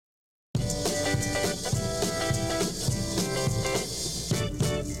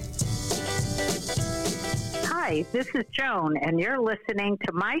Hi, this is Joan, and you're listening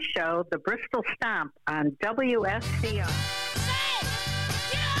to my show, The Bristol Stomp, on WSCR.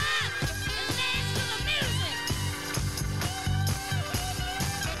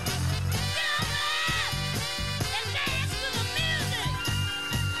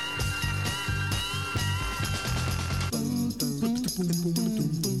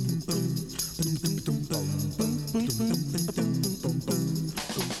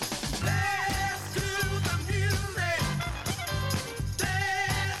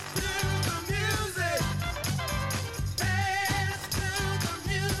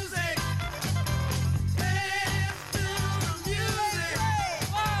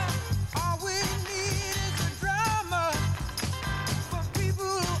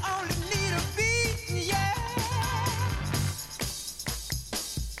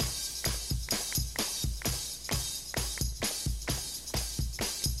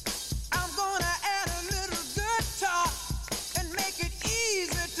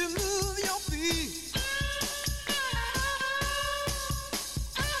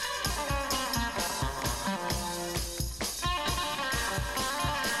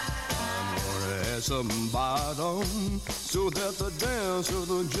 Some bottom so that the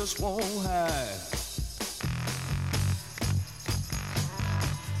dancer just won't hide.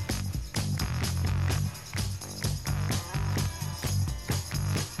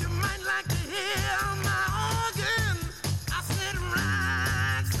 You might like to hear my organ. I said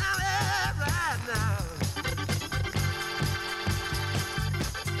right, solid right now.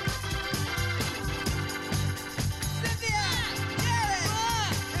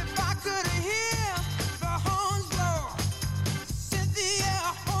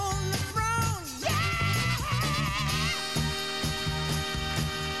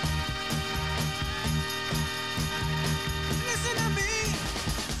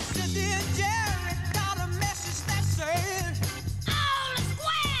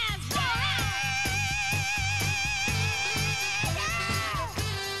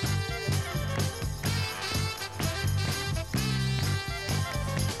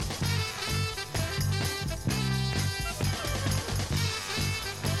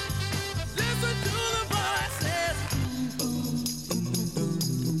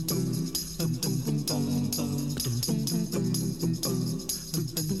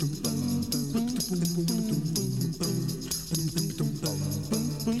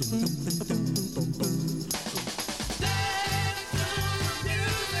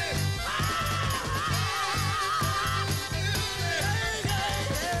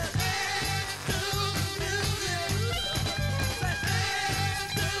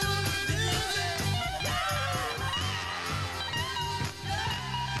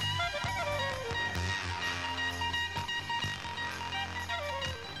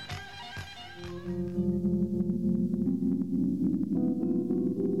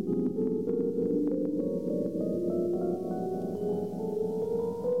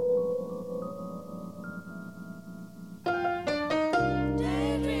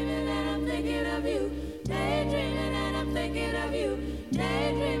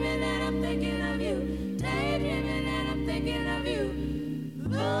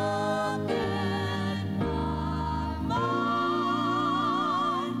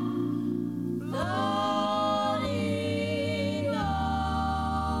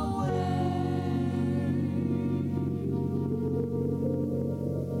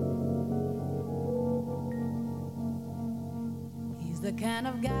 Kind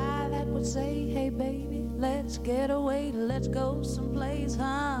of guy that would say, hey baby, let's get away, let's go someplace,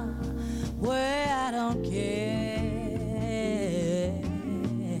 where I don't care.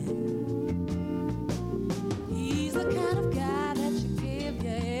 He's the kind of guy that you give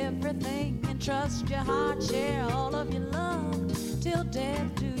you everything and trust your heart, share all of your love till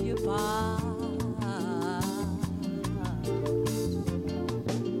death do you part.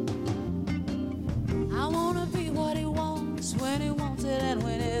 I wanna be what he wants when he wants it and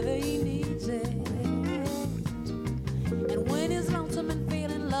whenever he needs it. And when he's lonesome and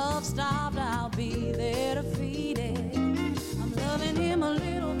feeling love-starved, I'll be there to feed it. I'm loving him a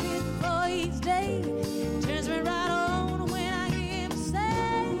little bit for each day. It turns me right on when I hear him say,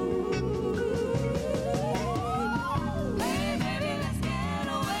 hey baby, let's get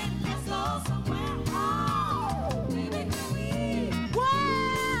away, let's go somewhere.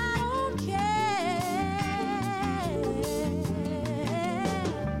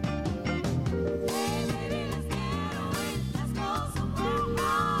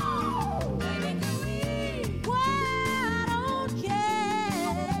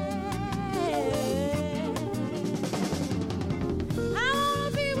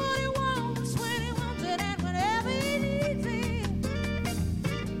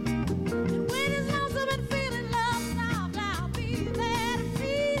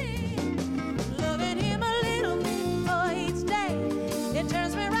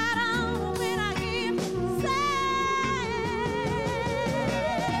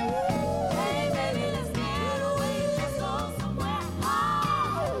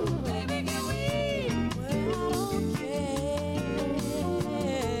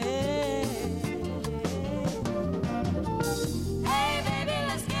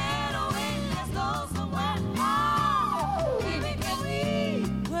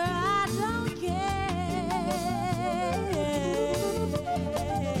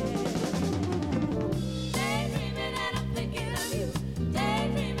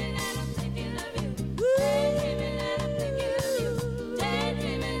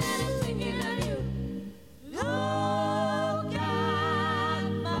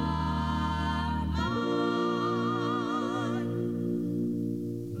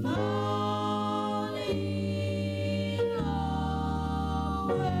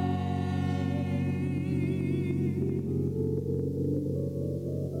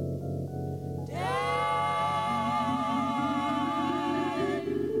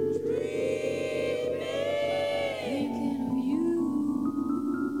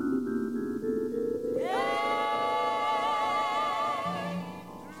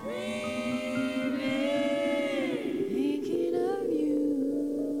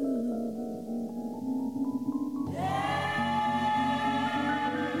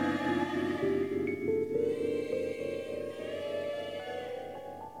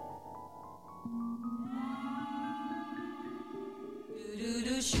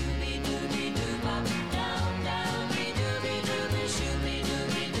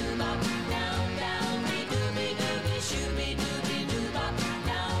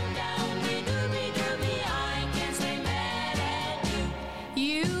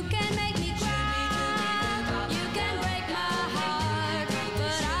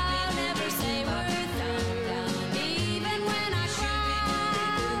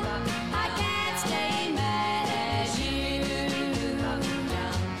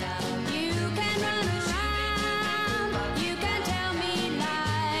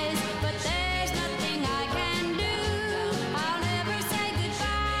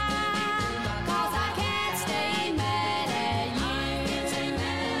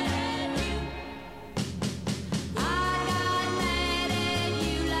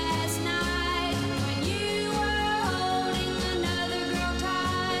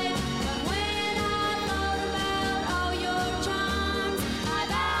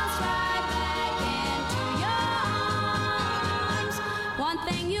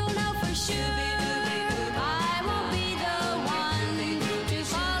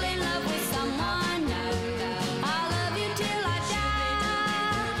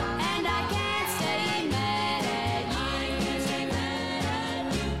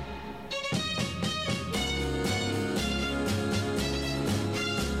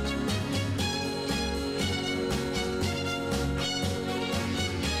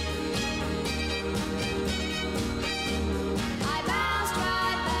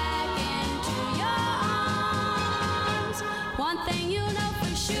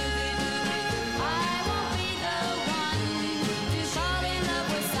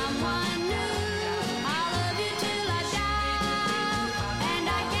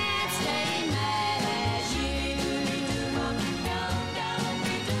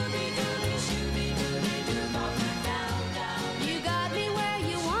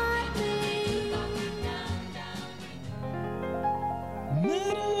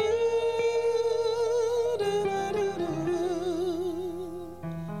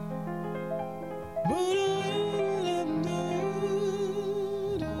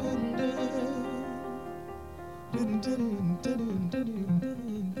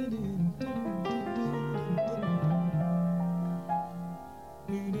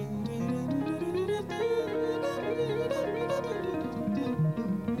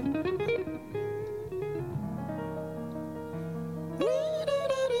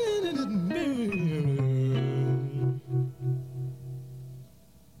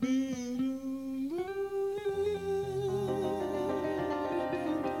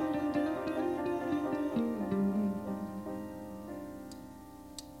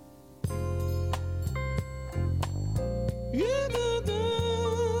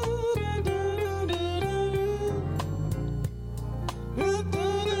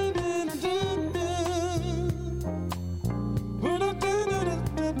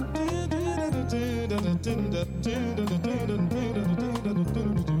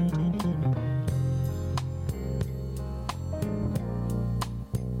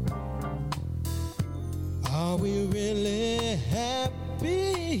 Are we really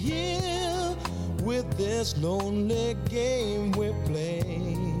happy here with this lonely game we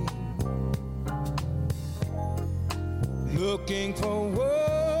play? Looking for words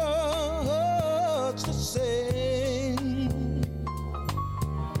to say,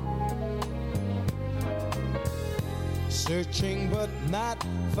 searching but not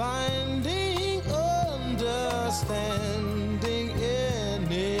finding understanding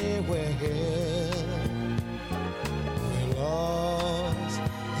anywhere. We're lost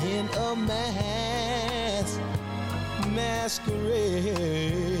in a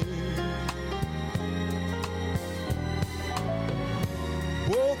masquerade.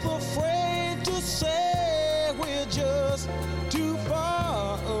 Both afraid to say we're just too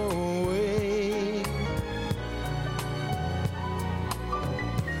far away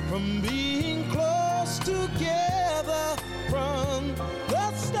from being close together from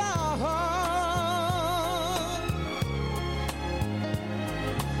the start.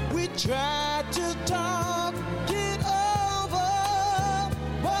 tried to talk it over,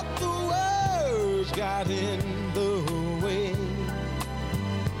 but the words got in the way.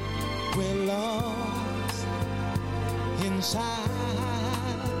 We're lost inside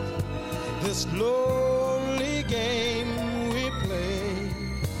this lonely game we play.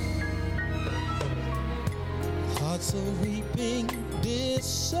 Hearts of weeping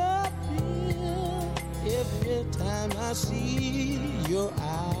disappear every time I see your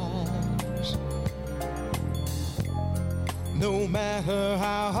eyes. No matter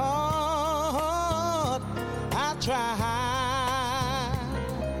how hard I try,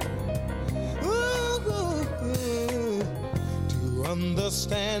 to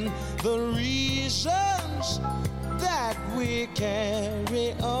understand the reasons that we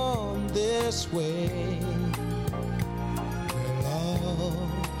carry on this way. We're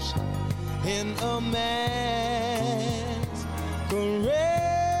lost in a masquerade.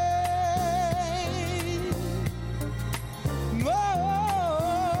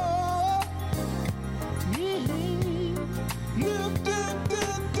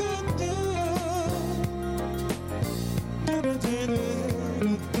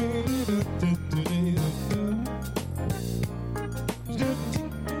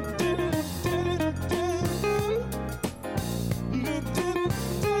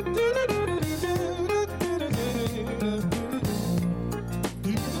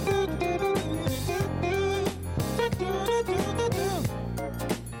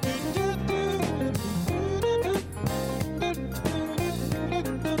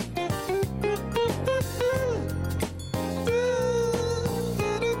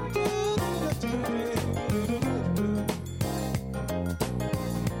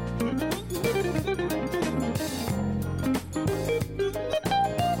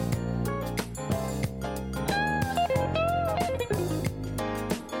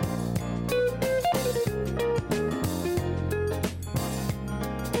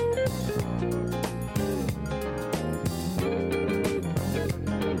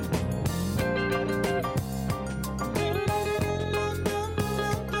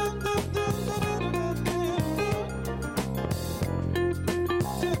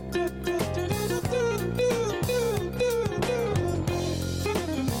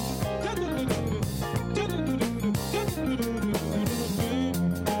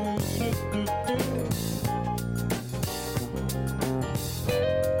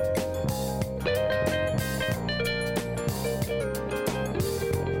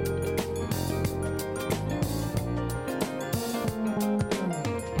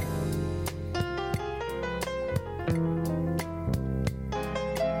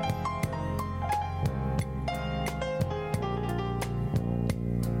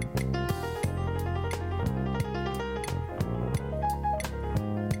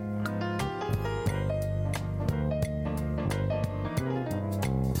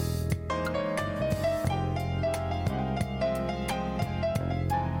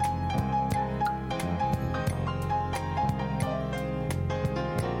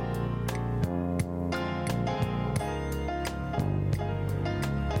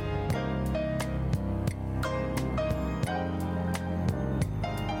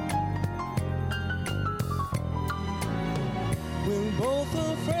 Both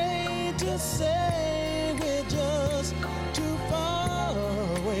afraid to say we're just too far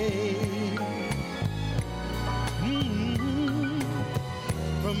away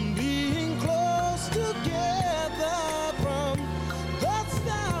from being close together from the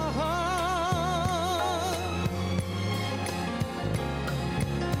start.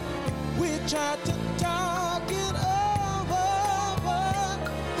 We tried to talk it over, but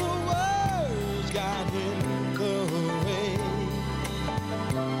the words got in the way.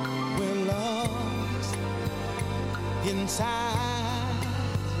 We're lost inside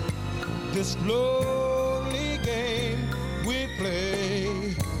this lonely game we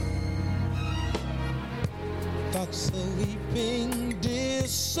play. Thoughts of weeping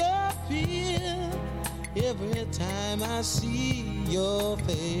disappear every time I see your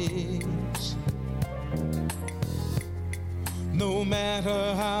face. No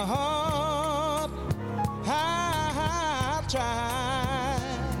matter how hard I try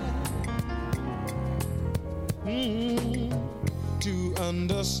to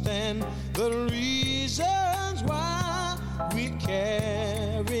understand the reasons why we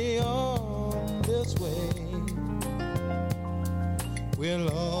carry on this way. We're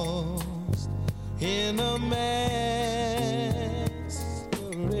lost in a masquerade.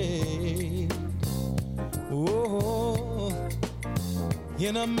 Oh,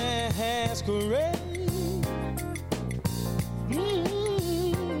 in a masquerade.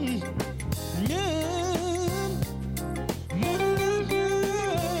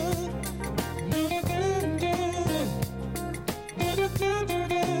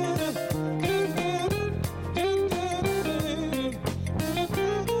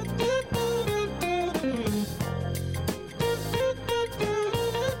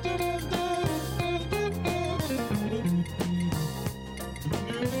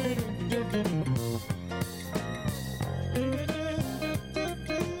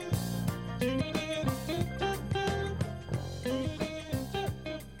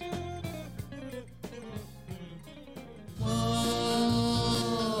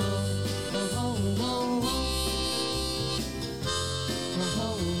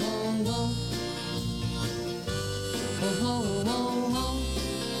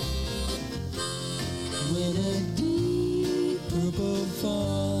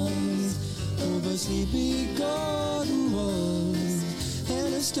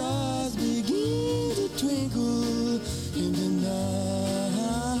 the stars begin to twinkle in the night.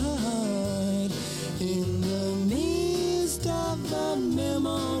 In the midst of the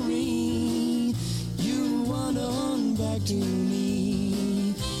memory, you wander on back to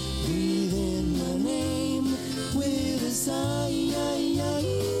me. Breathe in my name with a sigh.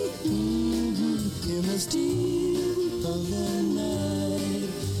 In the still of the night,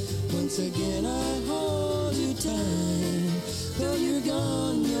 once again I hold you tight. Though you're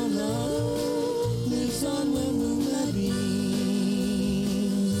gone, your love lives on when moonlight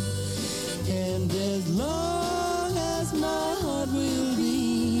beams. And as long as my heart will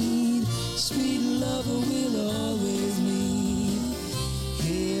beat, sweet lover will always meet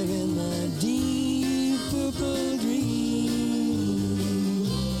here in my deep purple dream.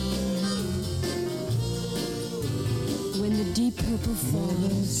 When the deep purple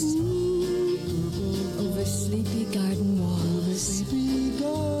falls over sleepy garden walls,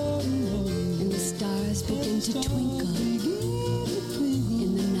 and the stars begin to twinkle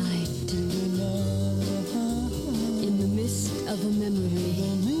in the night, in the mist of a memory,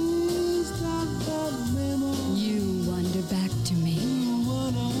 you wander back to me.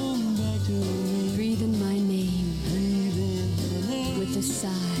 Breathe in my name with a sigh.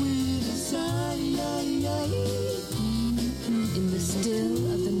 In the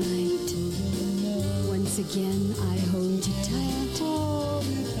still of the night, once again I hold you tight.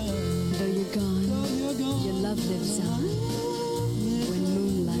 Though you're gone, your love lives on when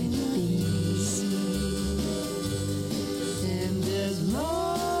moonlight beams. And as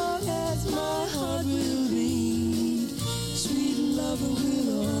long as my heart will beat, sweet lover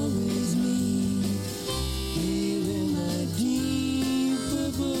will always meet here in my deep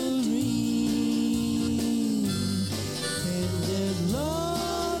purple dream. And as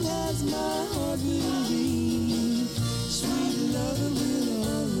long as my heart will beat, sweet lover will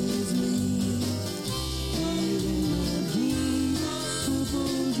always meet here in my deep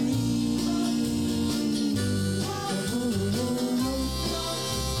purple dream.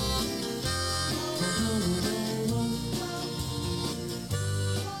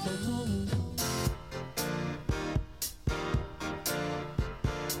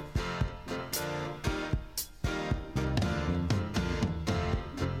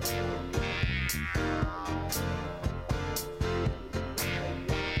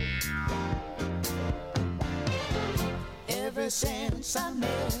 Ever since I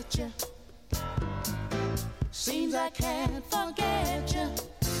met you, seems I can't forget you.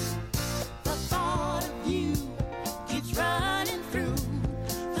 The thought of you keeps running through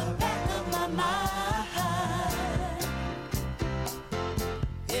the back of my mind.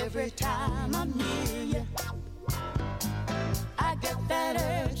 Every time I'm near you, I get that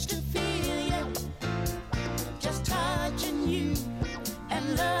urge to feel you. Just touching you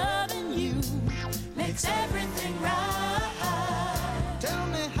and loving you makes everything right. Tell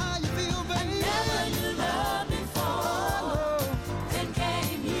me how you feel, baby. Never knew love before. Then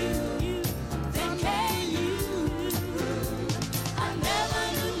came you. Then came you. I never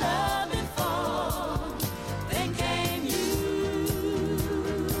knew love before. Then came you.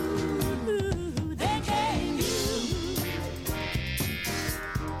 Then came you.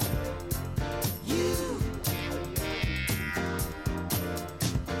 You.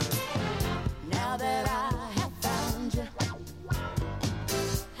 Now that I have found you,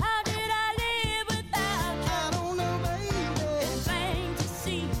 how did I live without you? I don't know, baby. It's plain to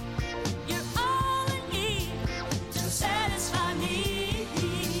see you're all I need to satisfy me.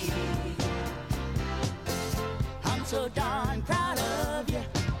 I'm so darn proud of you.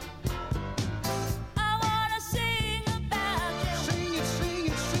 I wanna sing about you. Sing it, sing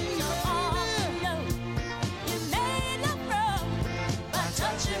it, sing it, All baby. you know, you made love wrong by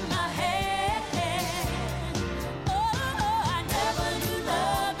touching my hand. Oh, I never knew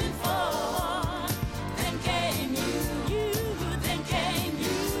love before. Then came you, then came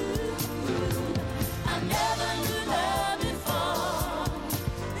you. I never knew love before.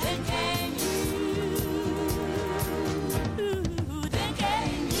 Then came you.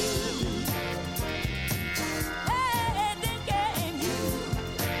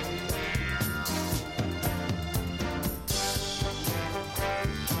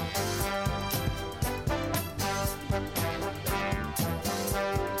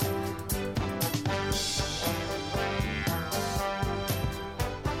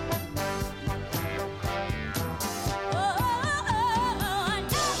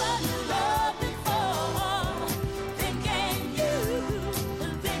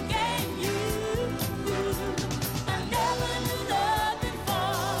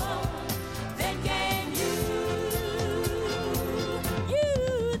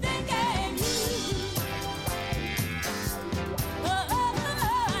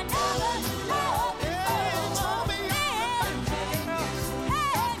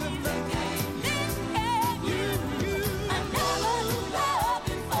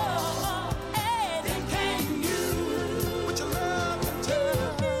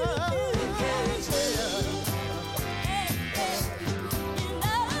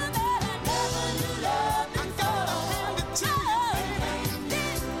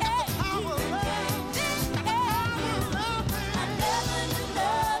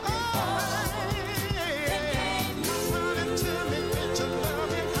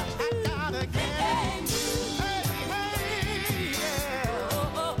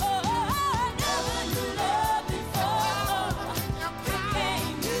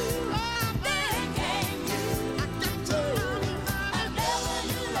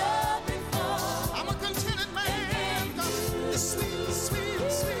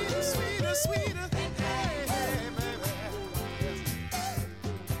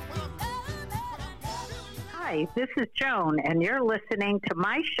 Hi, this is Joan, and you're listening to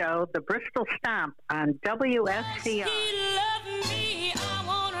my show, The Bristol Stomp, on WSCR. He loved me, I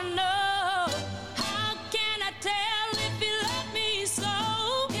wanna know. How can I tell if he loved me so?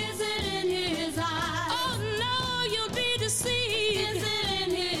 Is it in his eyes? Oh no, you'll be deceived. Is it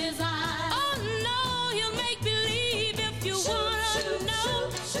in his eyes? Oh no, he'll make believe if you wanna know.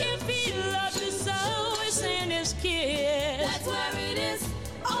 If he loves you so, it's in his kiss. That's where it is.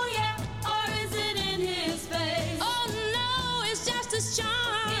 Oh yeah, or is it in his face? Oh no, it's just his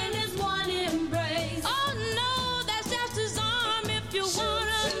charm in his one embrace. Oh no, that's just his arm. If you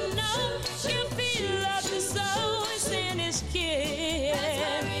wanna know if he loves you so, it's in his kiss. That's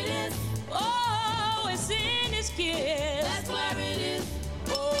where it is. Oh, it's in his kiss. That's where it is.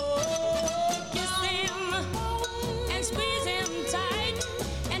 Oh, kiss him and squeeze him tight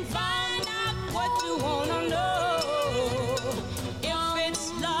and find out what you wanna know. If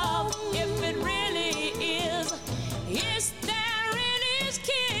it's love, if it really is, there in his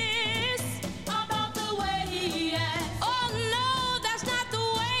kiss? About the way he acts. Oh no, that's not the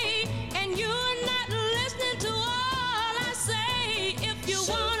way, and you're not listening to all I say. If you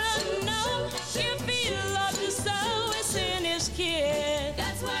wanna know if he loves you so, it's in his kiss.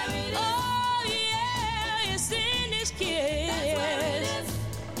 That's where it is. Oh yeah, it's in his kiss. That's where it is.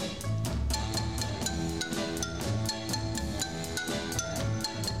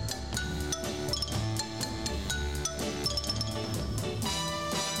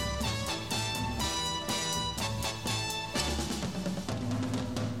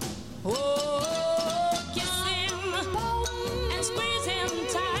 Oh, kiss him and squeeze him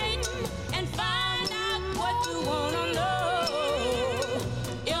tight and find out what you wanna know.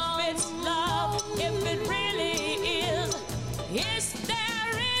 If it's love, if it really is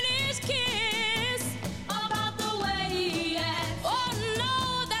there in his kiss? About the way he acts. Oh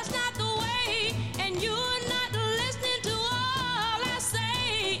no, that's not the way, and you're not listening to all I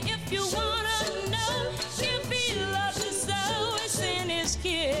say. If you wanna know if he loves you so, it's in his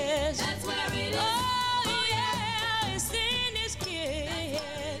kiss. That's where it is. Oh yeah, it's in his kiss.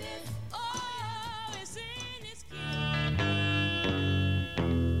 Oh, it's in his kiss.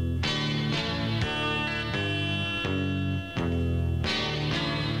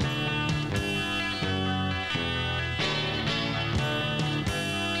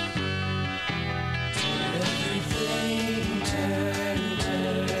 Everything turn,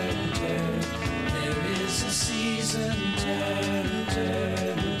 turn, turn. There is a season, turn,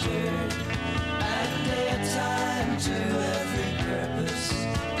 turn, turn. And a time to every purpose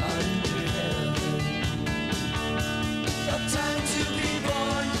under heaven. A time to be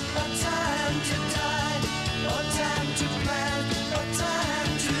born, a time to die, a time to plant, a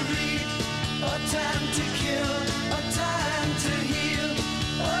time to reap, a time to kill, a time to heal,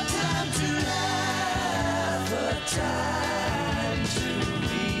 a time to laugh, a time to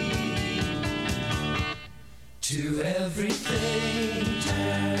weep. To everything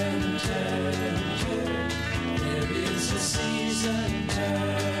turn, turn, turn. There is a season,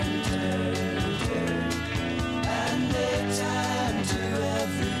 turn, turn, turn. And a time to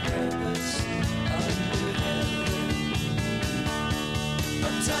every purpose under heaven.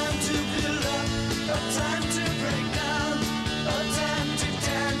 A time to build up, a time to break down, a time to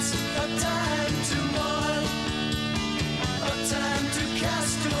dance, a time to mourn, a time to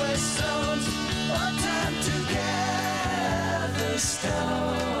cast away stones, a time to gather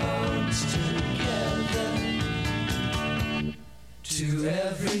stones together. To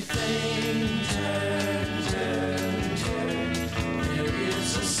everything turn, turn, turn. There is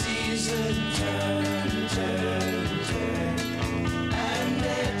a season, turn, turn, turn. And a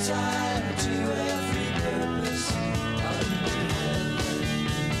time to every purpose under heaven.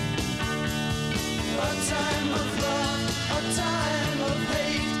 A time of love, a time of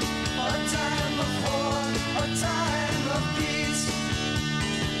hate, a time of war, a time of peace,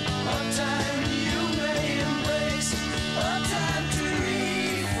 a time you may embrace, a time to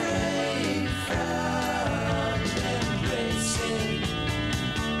refrain from embracing.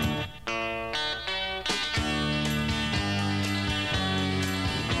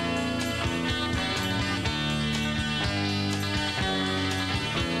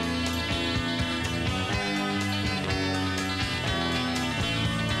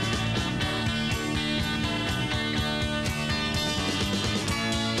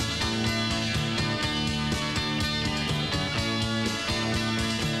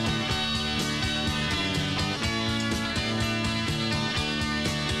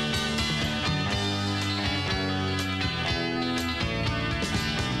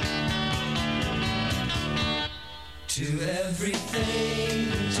 To everything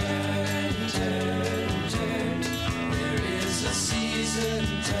turn, turn, turn.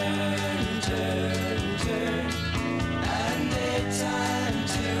 turn, turn, turn, and made time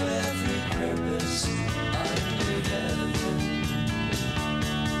to every purpose under heaven.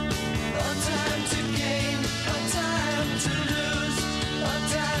 A time to gain, a time to lose, a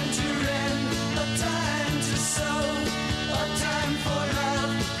time to rend, a time to sow, a time for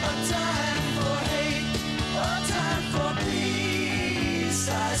love, a time for hate, a time for peace.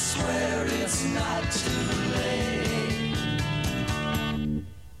 I swear it's not too late.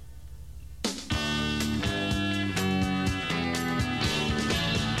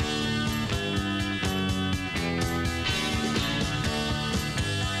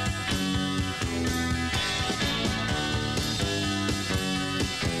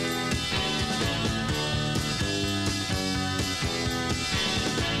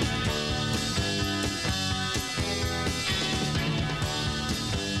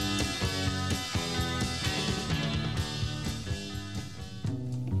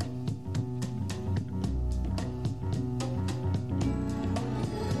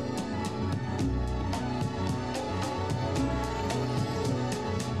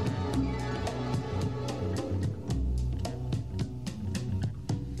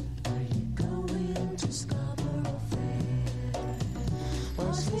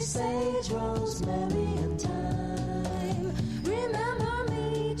 Sage, rosemary, and thyme. Remember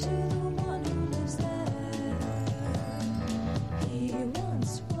me to the one who lives there. He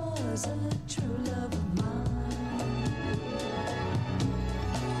once was a true love of mine.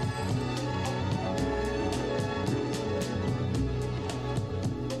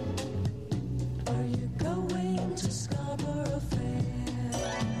 Are you going to Scarborough Fair?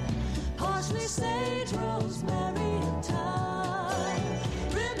 Parsley, sage, rosemary, and thyme.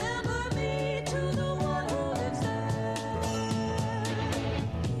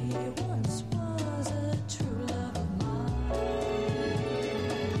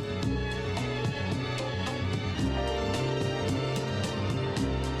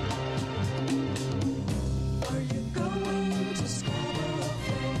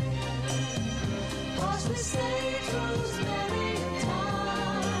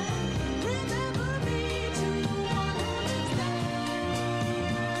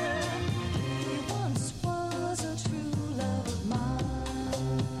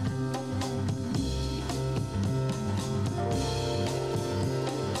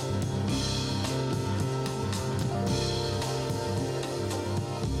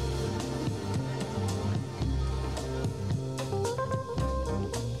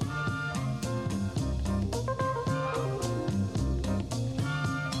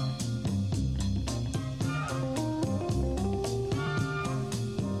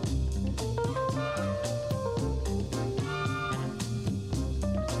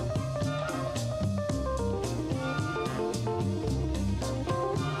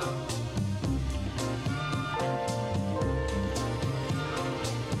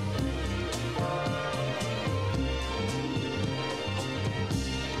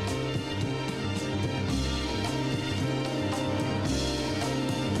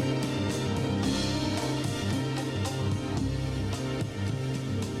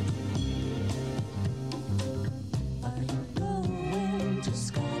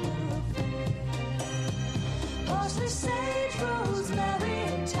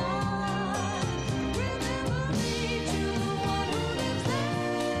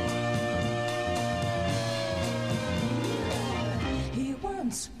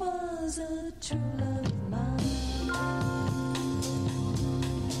 Was a true love of mine.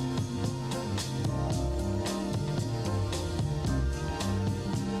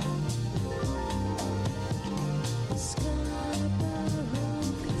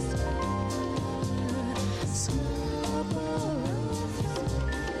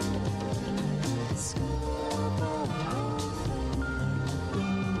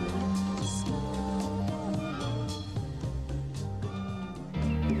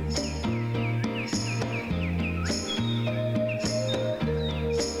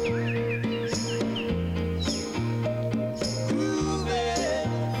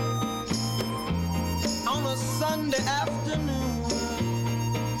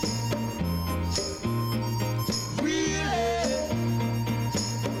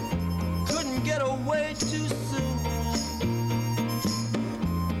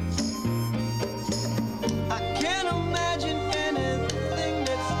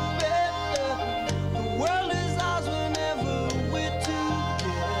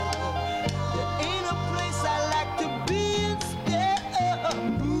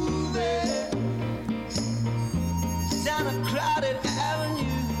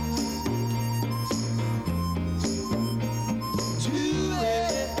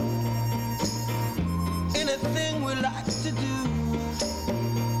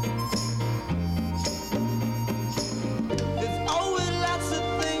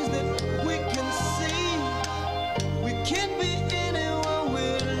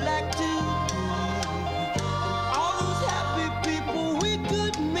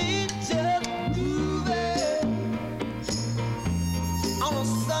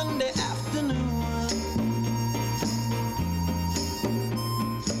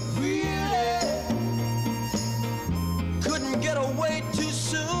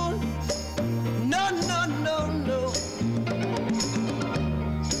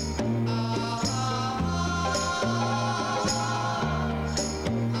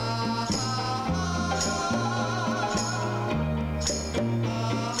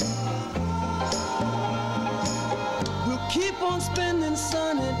 on spending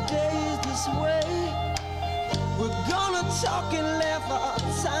sunny days this way. We're gonna talk and laugh our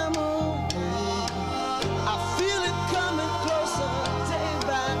time away. I feel it coming closer day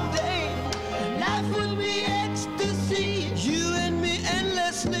by day. Life will be ecstasy, you and me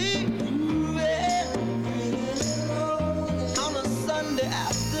endlessly. On a Sunday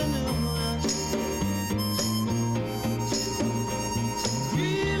afternoon.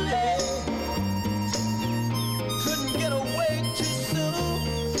 Really couldn't get away too soon.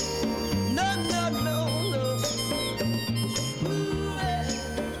 No, no, no, no.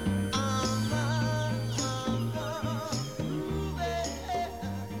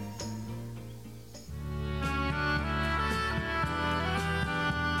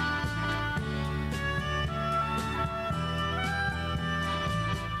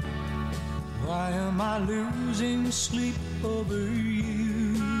 Why am I losing sleep over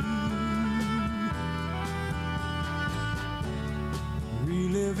you?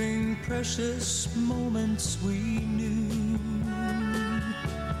 Reliving precious moments we knew.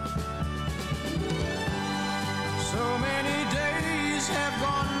 So many days have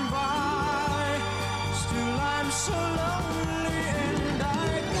gone by, still I'm so lonely, and I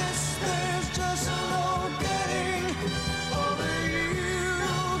guess there's just no getting over you.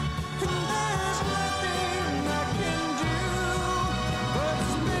 And there's nothing I can do but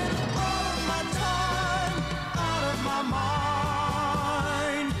spend all of my time out of my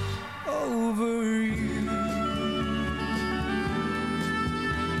mind over you.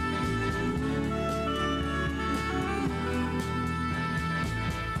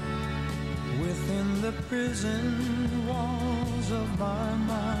 Within the prison walls of my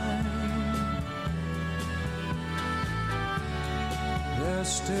mind, there's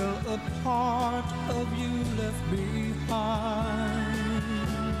still a part of you left behind.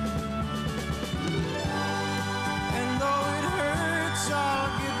 And though it hurts, I'll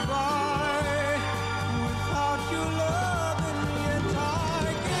get by without your love, and yet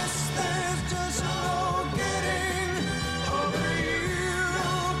I guess there's just no getting over you.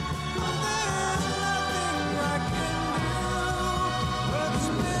 There's nothing I can do but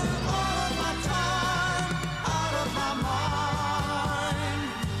spend all of my time out of my mind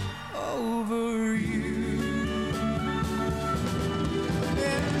over you.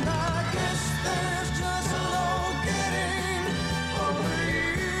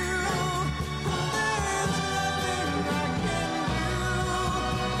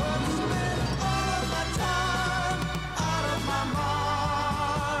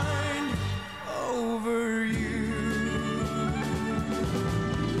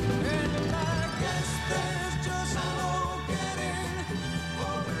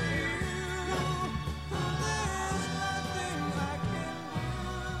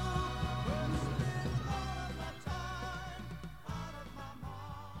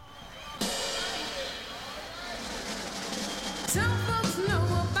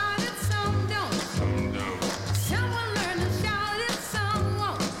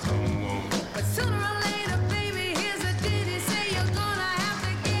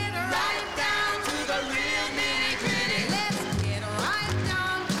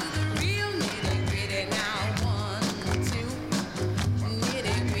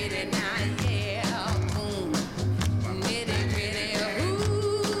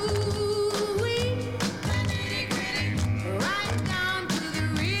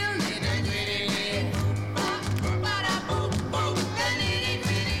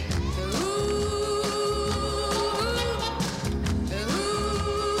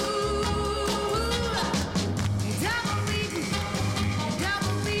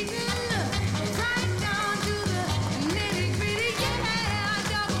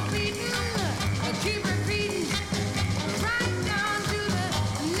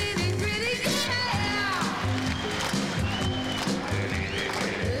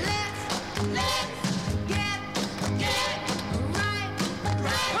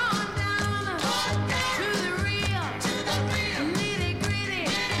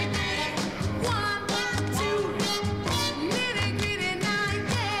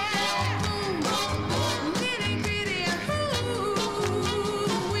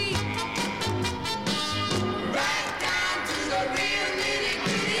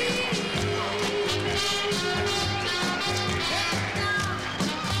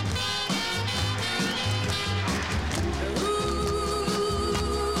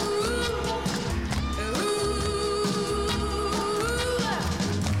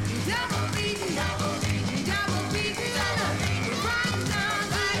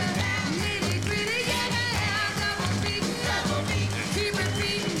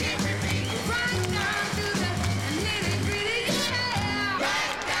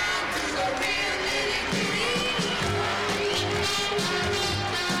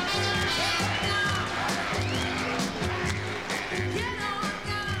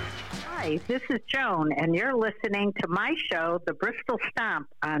 Hi, this is Joan, and you're listening to my show, The Bristol Stomp,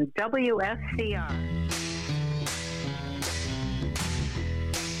 on WSCR.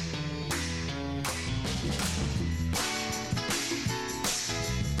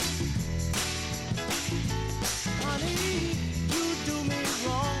 Honey, you do me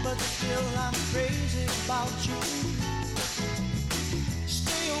wrong, but still I'm crazy about you.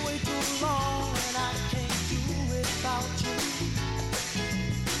 Stay away too long, and I can't do without you.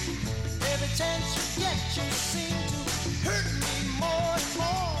 Every chance you get, you seem to hurt me more and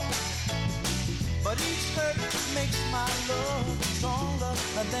more. But each hurt makes my love stronger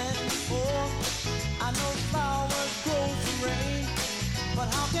than before. I know flowers grow from rain, but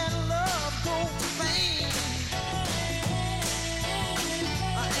how can love go to vain?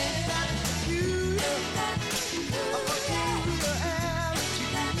 Ain't that peculiar? A peculiar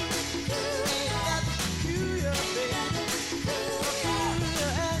attitude. Ain't that peculiar, baby?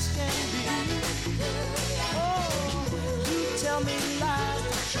 Peculiar as can be. Oh, you tell me lies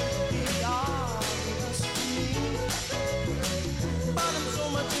that should be obvious to me. But I'm so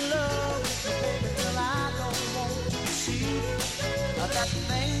much in love with you, baby, till I don't want to see that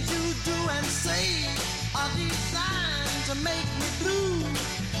things you do and say are designed to make me blue.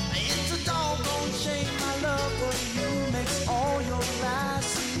 It's a doggone shame my love for you makes all your lies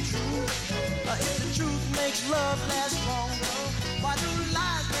seem true. If the truth makes love last longer, why do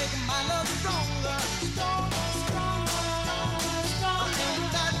lies make my love stronger? Stronger, stronger, stronger.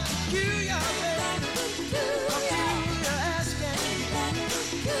 Ain't that peculiar, baby? Peculiar as can be.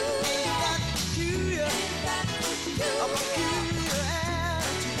 Ain't that peculiar? A peculiar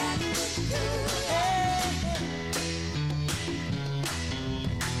attitude. Hey.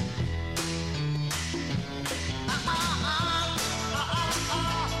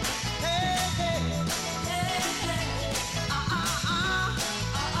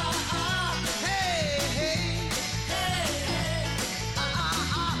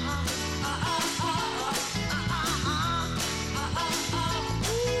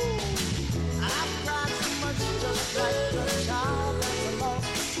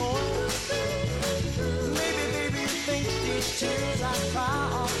 Tears I cry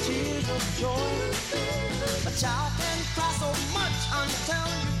are tears of joy. A child can cry so much until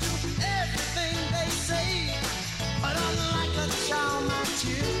you do everything they say. But unlike a child, my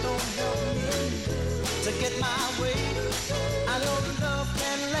tears don't help me to get my way. I know love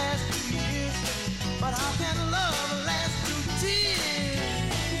can last through years, but how can love last through tears?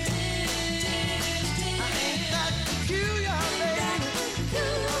 Ain't that peculiar, baby?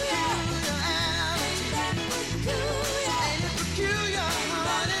 Peculiar attitude. Ain't it peculiar,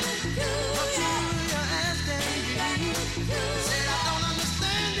 honey? Peculiar as can be. Said I don't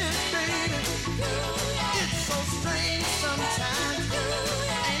understand it, baby. It's so strange sometimes.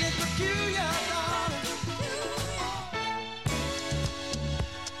 Ain't it peculiar, darling?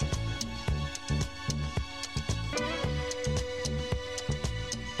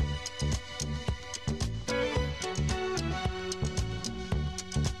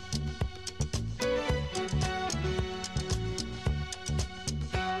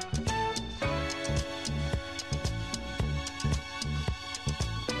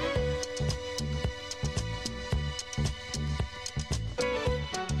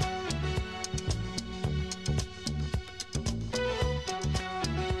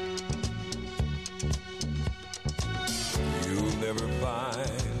 You'll never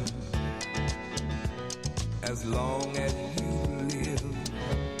find, as long as you live,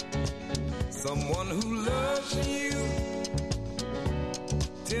 someone who loves you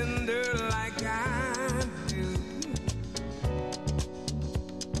tender like I do.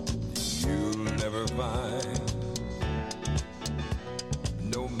 You'll never find,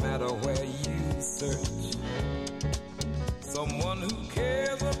 no matter where you search, someone who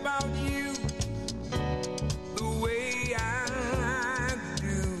cares about you the way I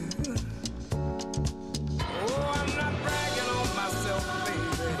do. Oh, I'm not bragging on myself,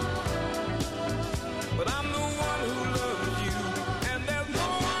 baby, but I'm the one who loves you, and there's no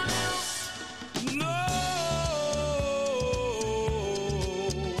one else, no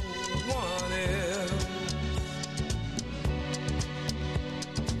one else.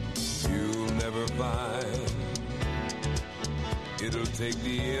 You'll never find, it'll take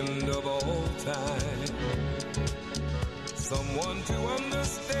the end of all time, someone to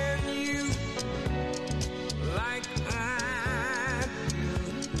understand you like I do.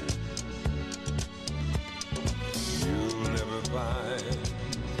 You'll never find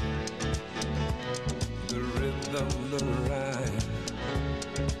the rhythm, the rhyme,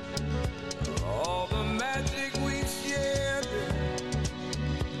 all the magic we shared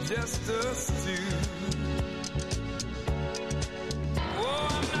just us two. Oh,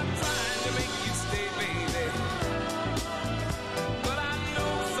 I'm not trying to make you stay, baby, but I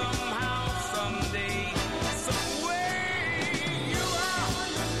know somehow, someday, some way you are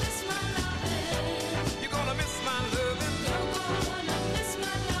gonna miss my loving. You're gonna miss my loving. You're gonna miss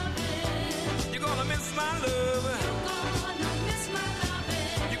my loving. You're gonna miss my loving.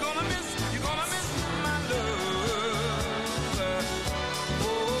 You're gonna miss my love.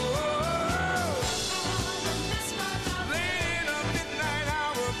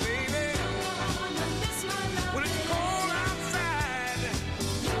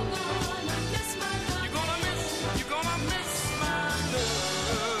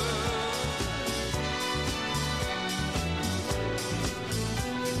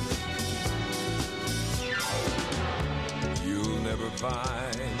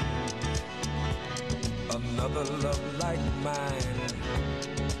 Find another love like mine,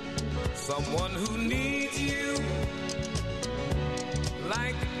 someone who needs you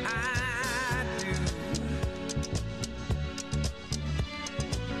like I do.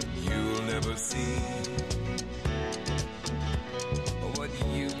 You'll never see what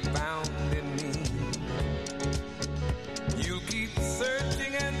you found in me. You'll keep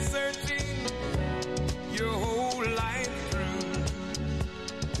searching and searching your whole life.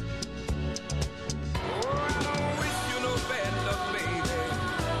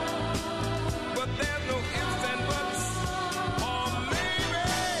 But there's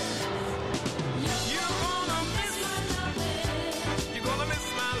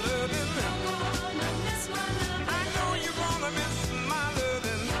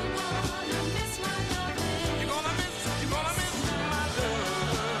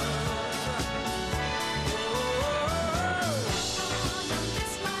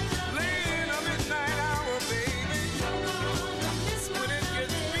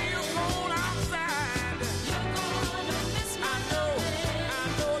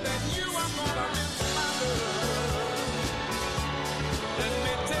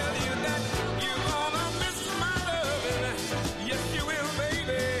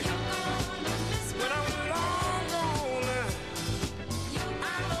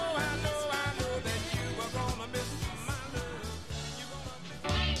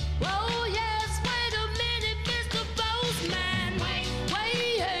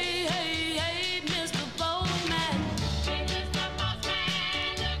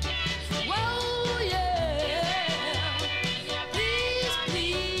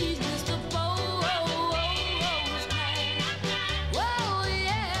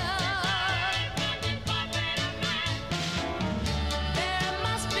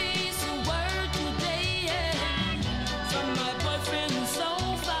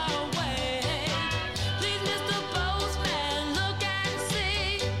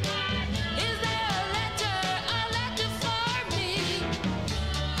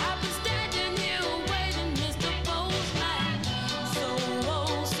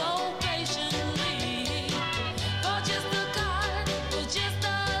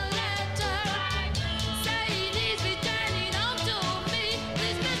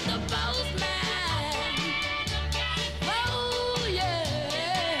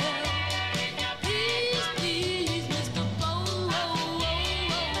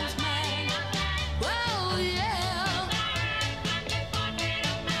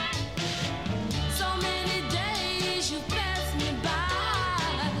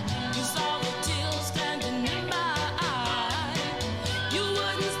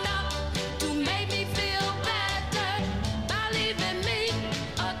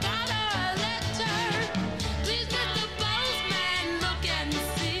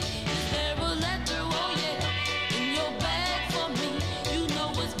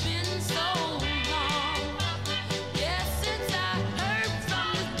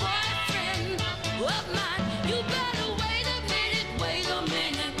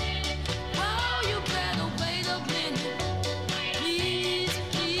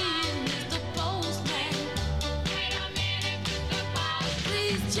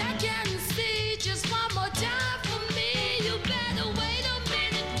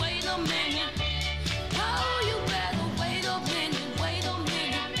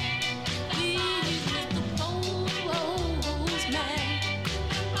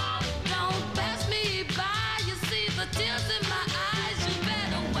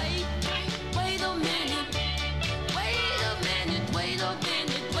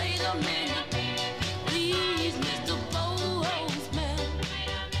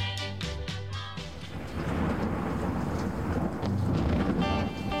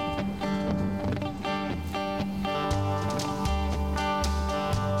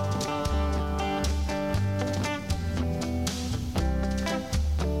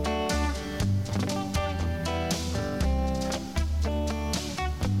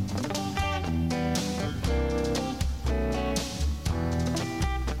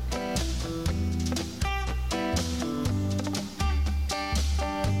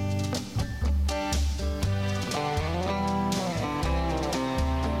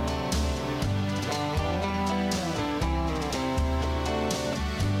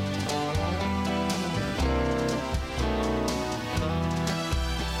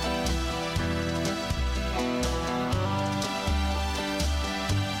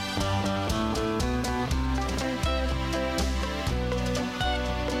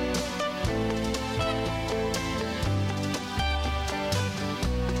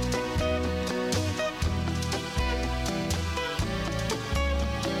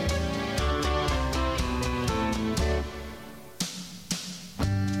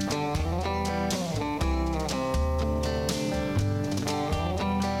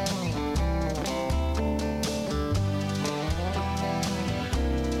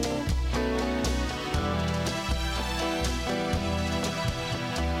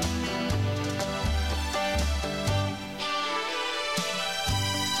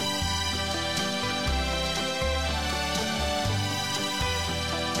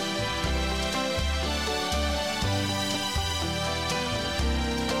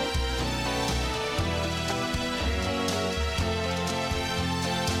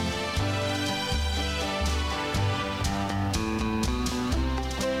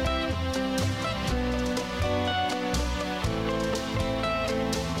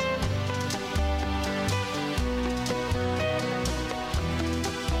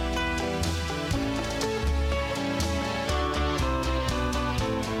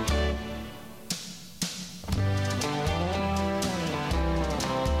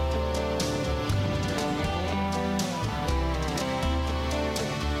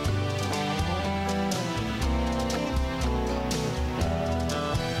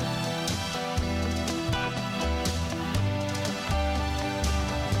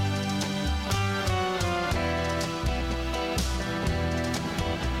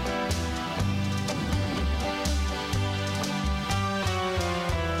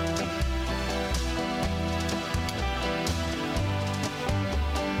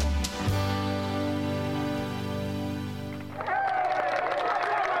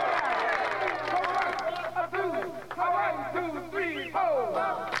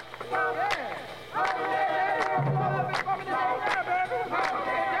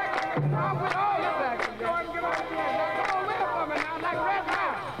I'm with all this action. Go ahead and get on there. Now, come on, live for me now, like Red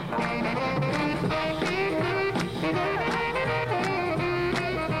Hot.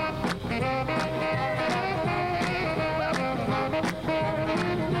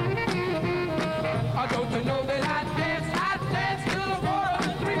 Don't you know that I danced till the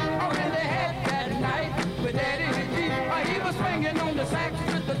 4:03. I really had that night with Daddy G. He was swinging on the sax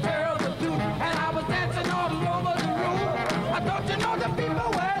with the girls of two, and I was dancing all over the room. Don't you know the people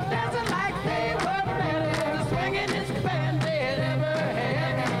were dancing like they were ready? The swingin'est band they had ever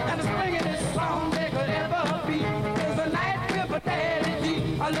had, and the swingin'est song they could ever be. It's a night with Daddy G.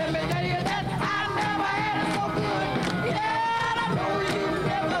 Let me tell you that I never had it so good. Yeah, I know you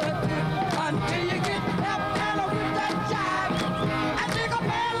never did until you get up and with that jive. I take a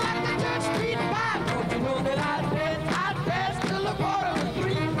band like the Church Street Five. Don't you know that I danced till the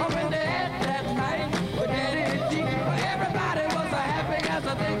 4:03. When they had that night with Daddy G. Everybody was as happy as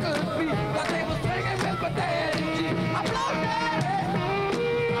they could be, 'cause they was singing with my Daddy G. I blow Daddy.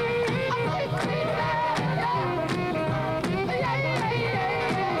 I blow sweet Daddy. Yeah, yeah,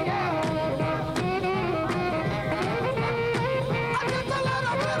 yeah. I just a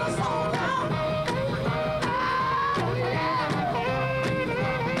little bit of soul now. Oh, yeah.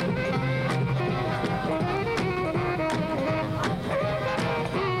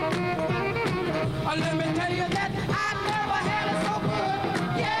 Let me tell you that I never had it so good.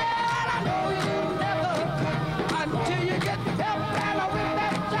 Yeah, I know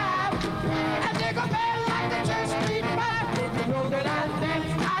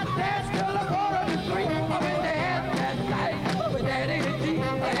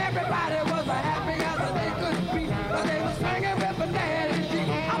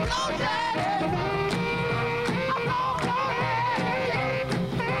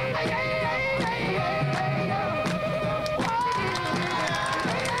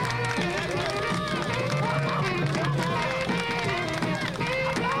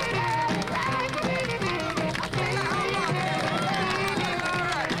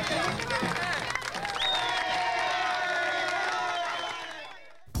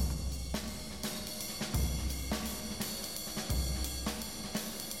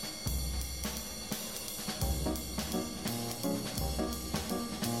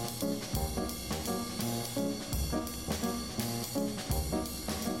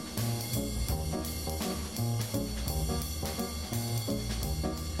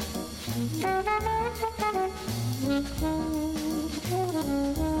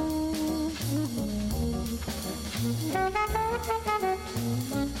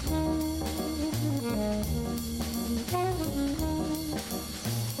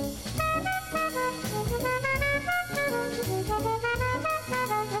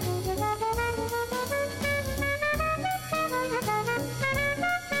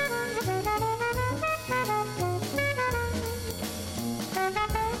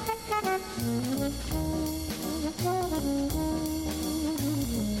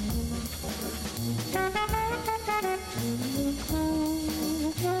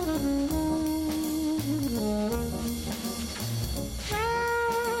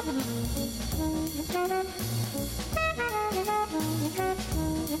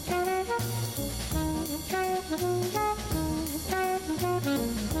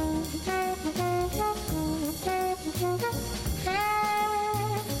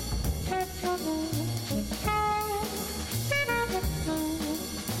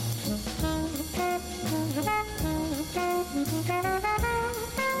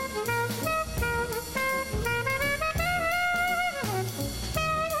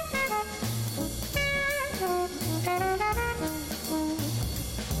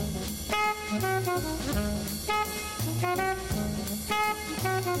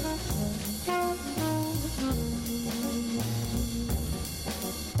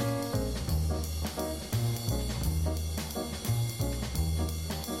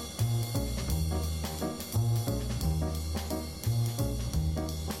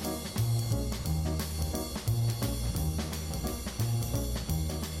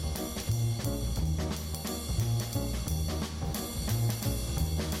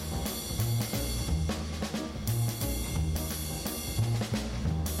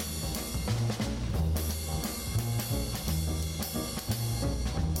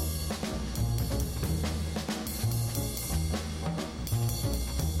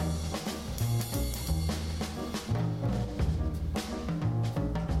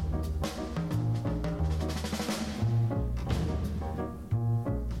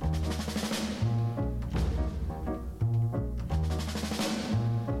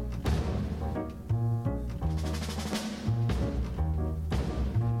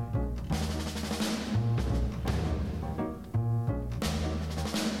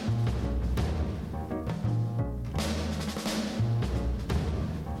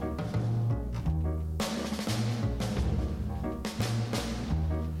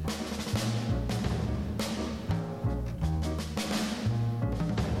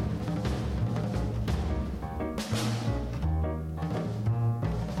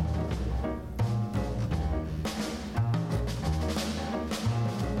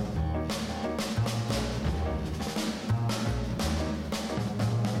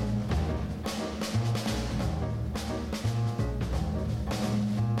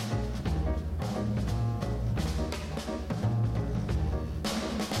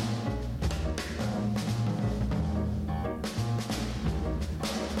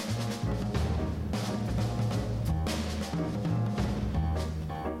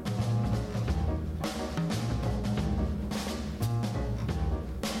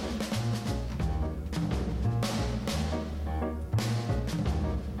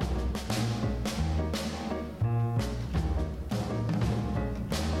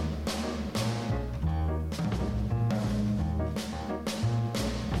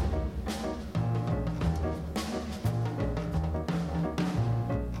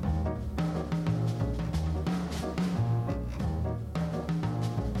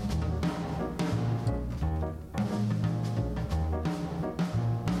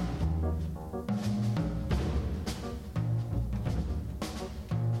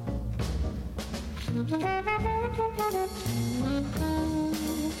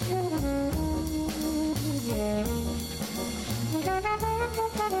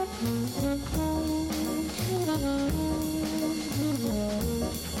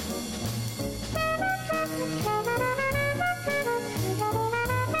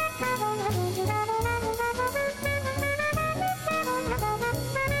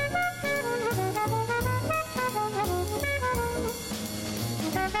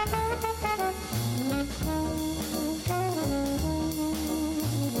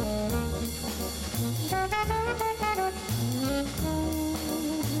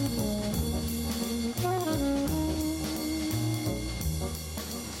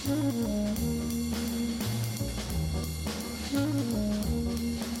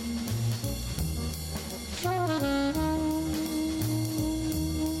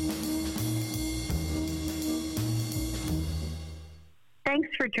Thanks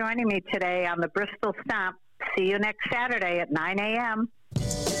for joining me today on the Bristol Stomp. See you next Saturday at 9 a.m.